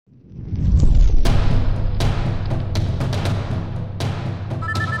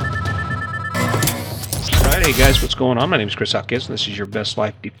right, hey guys, what's going on? My name is Chris Hawkins, and this is your Best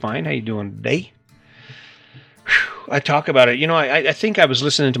Life Defined. How you doing today? I talk about it. I think I was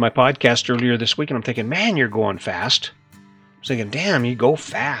listening to my podcast earlier this week, and I'm thinking, man, you're going fast. I was thinking, damn, you go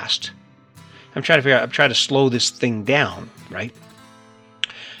fast. I'm trying to slow this thing down, right?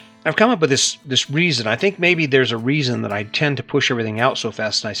 I've come up with this reason. I think maybe there's a reason that I tend to push everything out so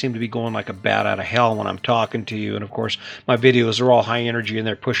fast, and I seem to be going like a bat out of hell when I'm talking to you. And of course, my videos are all high energy and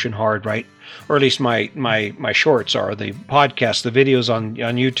they're pushing hard, right? Or at least my shorts are. The podcast, the videos on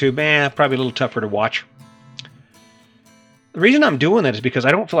YouTube, probably a little tougher to watch. The reason I'm doing that is because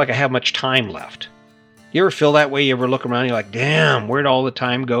I don't feel like I have much time left. You ever feel that way? You ever look around and you're like, damn, where'd all the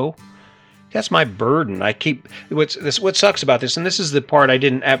time go? That's my burden. What sucks about this, and this is the part I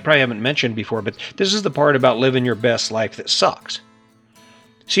probably haven't mentioned before, but this is the part about living your best life that sucks.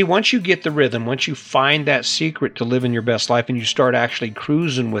 See, once you get the rhythm, once you find that secret to living your best life and you start actually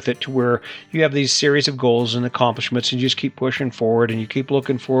cruising with it to where you have these series of goals and accomplishments and you just keep pushing forward and you keep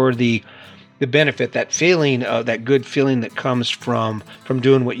looking for the benefit, that feeling, that good feeling that comes from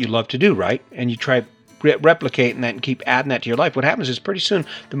doing what you love to do, right? And you try replicating that and keep adding that to your life. What happens is pretty soon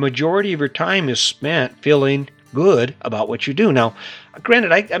the majority of your time is spent feeling good about what you do. Now,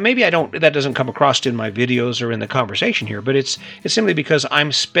 granted, that doesn't come across in my videos or in the conversation here, but it's simply because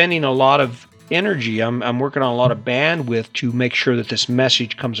I'm spending a lot of energy. I'm working on a lot of bandwidth to make sure that this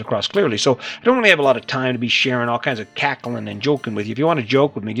message comes across clearly. So I don't really have a lot of time to be sharing all kinds of cackling and joking with you. If you want to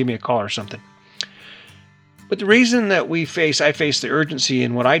joke with me, give me a call or something. But the reason that I face the urgency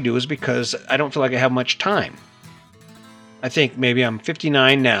in what I do is because I don't feel like I have much time. I think maybe I'm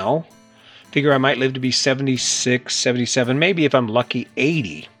 59 now. Figure I might live to be 76, 77, maybe if I'm lucky,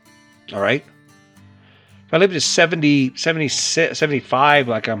 80. All right? If I live to 70, 75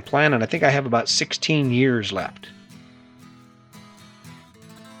 like I'm planning, I think I have about 16 years left.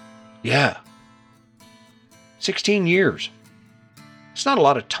 Yeah. 16 years. It's not a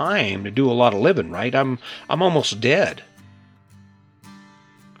lot of time to do a lot of living, right? I'm almost dead.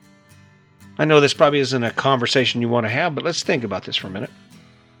 I know this probably isn't a conversation you want to have, but let's think about this for a minute.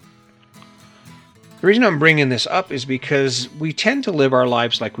 The reason I'm bringing this up is because we tend to live our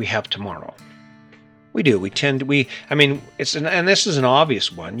lives like we have tomorrow. We do. And this is an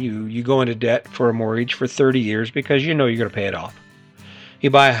obvious one. You go into debt for a mortgage for 30 years because you know you're going to pay it off. You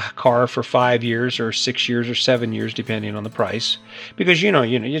buy a car for 5 years or 6 years or 7 years, depending on the price, because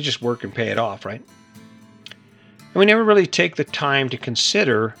you just work and pay it off, right? And we never really take the time to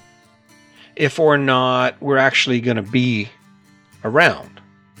consider if or not we're actually going to be around.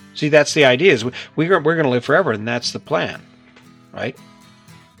 See, that's the idea, is we're going to live forever, and that's the plan, right?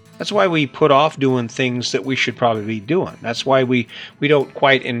 That's why we put off doing things that we should probably be doing. That's why we don't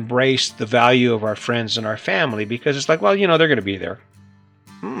quite embrace the value of our friends and our family, because it's like, well, they're going to be there.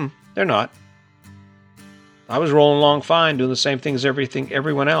 They're not. I was rolling along fine, doing the same thing as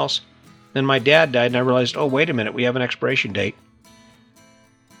everyone else. Then my dad died, and I realized, oh, wait a minute, we have an expiration date.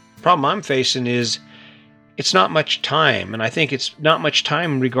 The problem I'm facing is it's not much time, and I think it's not much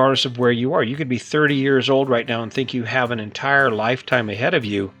time regardless of where you are. You could be 30 years old right now and think you have an entire lifetime ahead of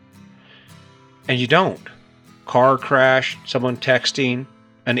you, and you don't. Car crash, someone texting,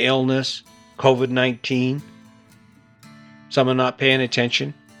 an illness, COVID-19, someone not paying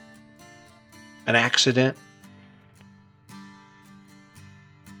attention, an accident.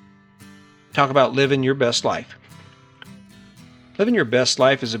 Talk about living your best life. Living your best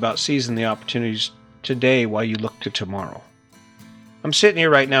life is about seizing the opportunities today while you look to tomorrow. I'm sitting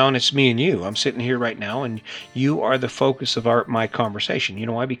here right now, and it's me and you. I'm sitting here right now, and you are the focus of my conversation. You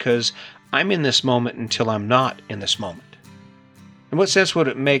know why? Because I'm in this moment until I'm not in this moment. And what sense would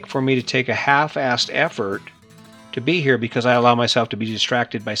it make for me to take a half-assed effort to be here because I allow myself to be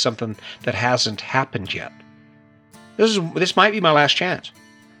distracted by something that hasn't happened yet? This might be my last chance.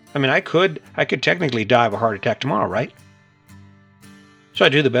 I mean, I could technically die of a heart attack tomorrow, right? So I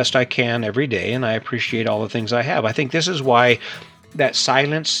do the best I can every day, and I appreciate all the things I have. I think this is why that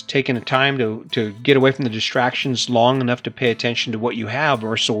silence, taking the time to get away from the distractions long enough to pay attention to what you have,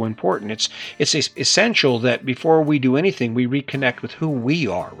 are so important. It's essential that before we do anything, we reconnect with who we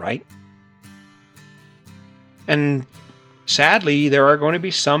are, right? And sadly, there are going to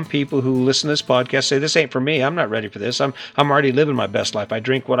be some people who listen to this podcast say, this ain't for me. I'm not ready for this. I'm already living my best life. I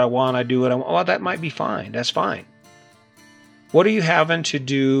drink what I want. I do what I want. Well, that might be fine. That's fine. What are you having to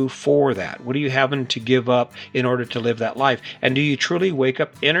do for that? What are you having to give up in order to live that life? And do you truly wake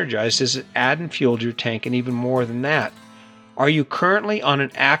up energized? Does it add and fuel your tank? And even more than that, are you currently on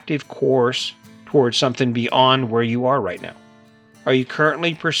an active course towards something beyond where you are right now? Are you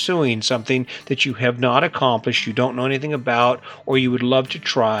currently pursuing something that you have not accomplished, you don't know anything about, or you would love to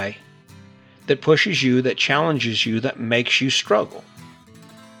try, that pushes you, that challenges you, that makes you struggle.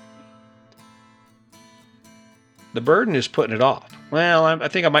 The burden is putting it off. Well, I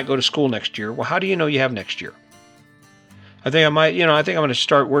think I might go to school next year. Well, how do you know you have next year? I think I'm going to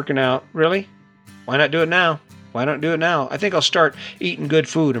start working out. Really? Why not do it now? Why not do it now? I think I'll start eating good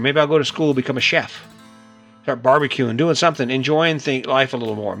food, or maybe I'll go to school, become a chef. Start barbecuing, doing something, enjoying life a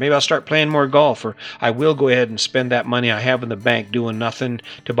little more. Maybe I'll start playing more golf, or I will go ahead and spend that money I have in the bank doing nothing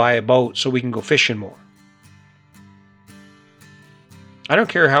to buy a boat so we can go fishing more. I don't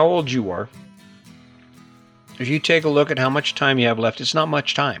care how old you are. If you take a look at how much time you have left, it's not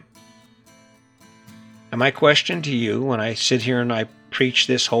much time. And my question to you when I sit here and I preach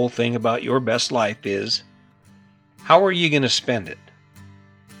this whole thing about your best life is, how are you going to spend it?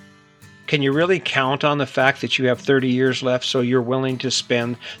 Can you really count on the fact that you have 30 years left, so you're willing to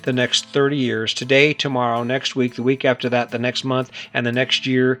spend the next 30 years, today, tomorrow, next week, the week after that, the next month, and the next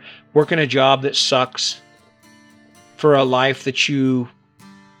year, working a job that sucks for a life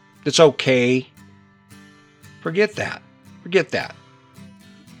that's okay? Forget that. Forget that.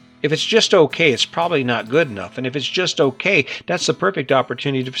 If it's just okay, it's probably not good enough. And if it's just okay, that's the perfect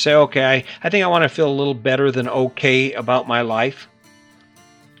opportunity to say, okay, I think I want to feel a little better than okay about my life.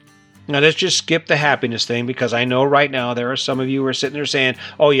 Now, let's just skip the happiness thing, because I know right now there are some of you who are sitting there saying,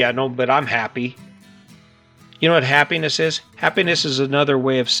 oh yeah, no, but I'm happy. You know what happiness is? Happiness is another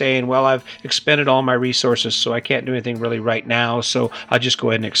way of saying, well, I've expended all my resources, so I can't do anything really right now, so I'll just go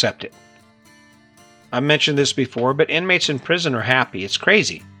ahead and accept it. I've mentioned this before, but inmates in prison are happy. It's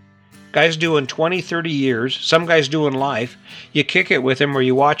crazy. Guys doing 20, 30 years, some guys doing life, you kick it with them or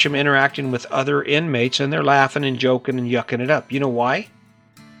you watch them interacting with other inmates and they're laughing and joking and yucking it up. You know why?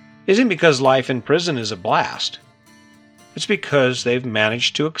 It isn't because life in prison is a blast. It's because they've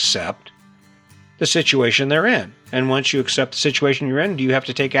managed to accept the situation they're in. And once you accept the situation you're in, do you have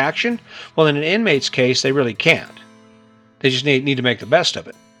to take action? Well, in an inmate's case, they really can't. They just need to make the best of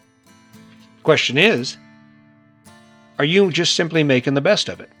it. Question is, are you just simply making the best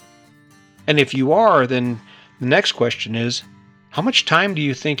of it? And if you are, then the next question is, how much time do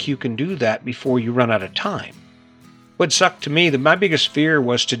you think you can do that before you run out of time? What sucked to me, my biggest fear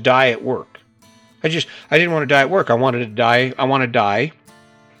was to die at work. I didn't want to die at work. I want to die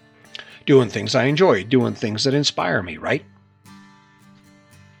doing things I enjoy, doing things that inspire me, right?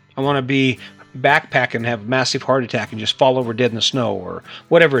 I want to be backpacking, have a massive heart attack and just fall over dead in the snow or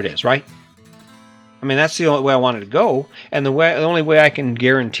whatever it is, right? I mean, that's the only way I wanted to go, and the only way I can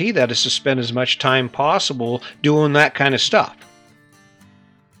guarantee that is to spend as much time possible doing that kind of stuff.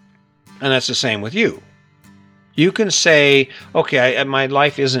 And that's the same with you. You can say, okay, my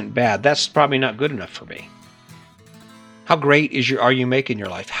life isn't bad. That's probably not good enough for me. How great are you making your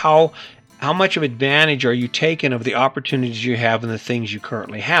life? How much of advantage are you taking of the opportunities you have and the things you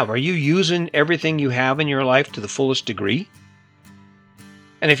currently have? Are you using everything you have in your life to the fullest degree?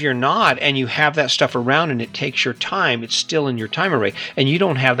 And if you're not, and you have that stuff around and it takes your time, it's still in your time array, and you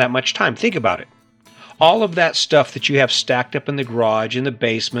don't have that much time. Think about it. All of that stuff that you have stacked up in the garage, in the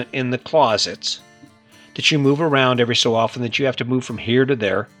basement, in the closets, that you move around every so often, that you have to move from here to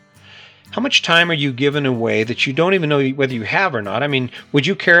there, how much time are you giving away that you don't even know whether you have or not? I mean, would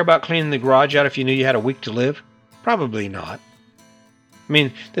you care about cleaning the garage out if you knew you had a week to live? Probably not. I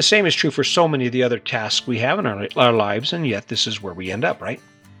mean, the same is true for so many of the other tasks we have in our lives, and yet this is where we end up, right?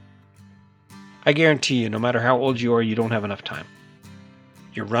 I guarantee you, no matter how old you are, you don't have enough time.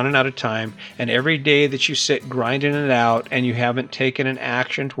 You're running out of time, and every day that you sit grinding it out and you haven't taken an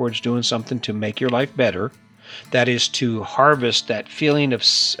action towards doing something to make your life better, that is to harvest that feeling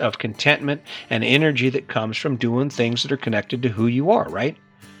of contentment and energy that comes from doing things that are connected to who you are, right?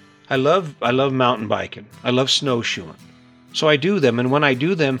 I love mountain biking. I love snowshoeing. So I do them, and when I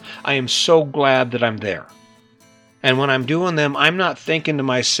do them, I am so glad that I'm there. And when I'm doing them, I'm not thinking to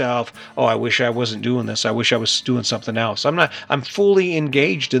myself, oh, I wish I wasn't doing this. I wish I was doing something else. I'm fully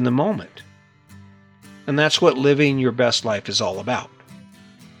engaged in the moment. And that's what living your best life is all about.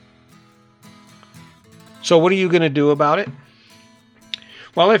 So what are you going to do about it?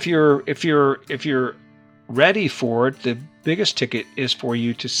 Well, if you're ready for it, the biggest ticket is for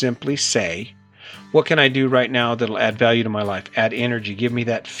you to simply say, what can I do right now that'll add value to my life, add energy, give me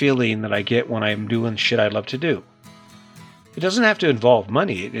that feeling that I get when I'm doing shit I love to do? It doesn't have to involve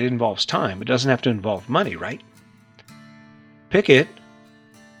money. It involves time. It doesn't have to involve money, right? Pick it.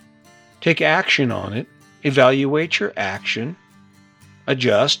 Take action on it. Evaluate your action.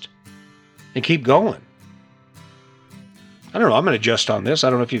 Adjust. And keep going. I don't know. I'm going to adjust on this. I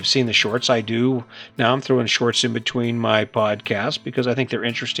don't know if you've seen the shorts. I do. Now I'm throwing shorts in between my podcasts because I think they're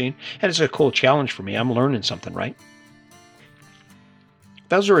interesting. And it's a cool challenge for me. I'm learning something, right?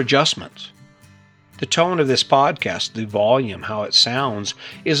 Those are adjustments. The tone of this podcast, the volume, how it sounds,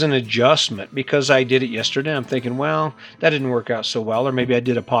 is an adjustment because I did it yesterday. I'm thinking, well, that didn't work out so well. Or maybe I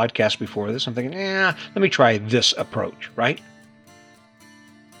did a podcast before this. I'm thinking, let me try this approach, right?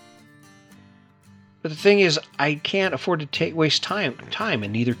 But the thing is, I can't afford to waste time,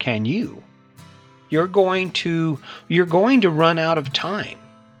 and neither can you. You're going to run out of time.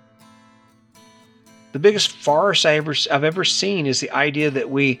 The biggest farce I've ever seen is the idea that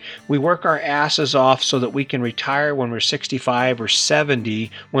we work our asses off so that we can retire when we're 65 or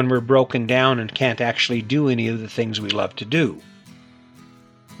 70 when we're broken down and can't actually do any of the things we love to do.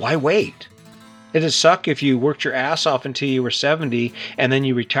 Why wait? It'd suck if you worked your ass off until you were 70 and then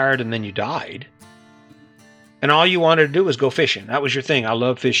you retired and then you died. And all you wanted to do was go fishing. That was your thing. I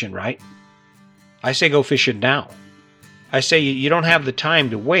love fishing, right? I say go fishing now. I say you don't have the time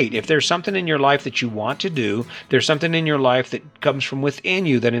to wait. If there's something in your life that you want to do, there's something in your life that comes from within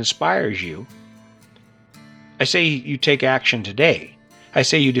you that inspires you, I say you take action today. I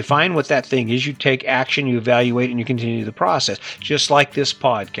say you define what that thing is, you take action, you evaluate, and you continue the process. Just like this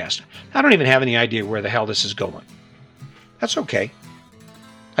podcast. I don't even have any idea where the hell this is going. That's okay.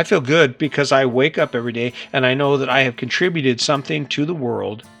 I feel good because I wake up every day and I know that I have contributed something to the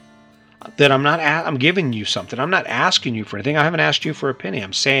world. That I'm giving you something. I'm not asking you for anything. I haven't asked you for a penny.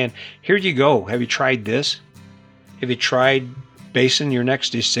 I'm saying, here you go. Have you tried this? Have you tried basing your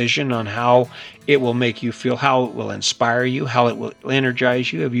next decision on how it will make you feel, how it will inspire you, how it will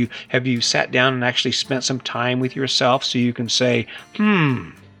energize you? Have you sat down and actually spent some time with yourself so you can say,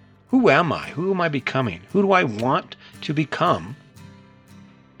 who am I? Who am I becoming? Who do I want to become?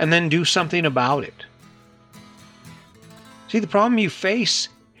 And then do something about it. See, the problem you face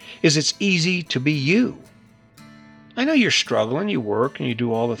is it's easy to be you. I know you're struggling, you work and you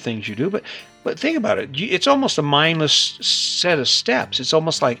do all the things you do, but think about it. It's almost a mindless set of steps. It's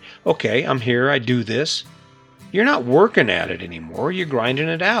almost like, okay, I'm here, I do this. You're not working at it anymore, you're grinding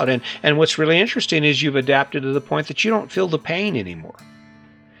it out. And what's really interesting is you've adapted to the point that you don't feel the pain anymore.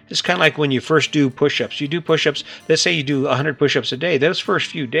 It's kind of like when you first do push-ups. You do push-ups, let's say you do 100 push-ups a day. Those first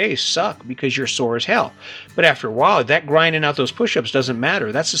few days suck because you're sore as hell. But after a while, that grinding out those push-ups doesn't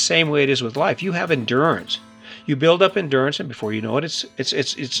matter. That's the same way it is with life. You have endurance. You build up endurance, and before you know it,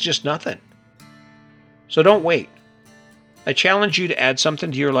 it's just nothing. So don't wait. I challenge you to add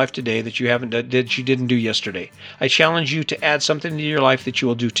something to your life today that you didn't do yesterday. I challenge you to add something to your life that you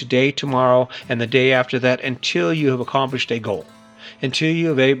will do today, tomorrow, and the day after that until you have accomplished a goal. Until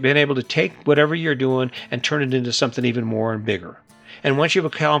you have been able to take whatever you're doing and turn it into something even more and bigger. And once you've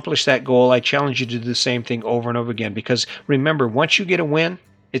accomplished that goal, I challenge you to do the same thing over and over again. Because remember, once you get a win,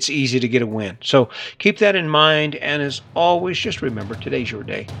 it's easy to get a win. So keep that in mind. And as always, just remember, today's your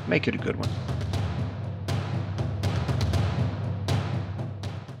day. Make it a good one.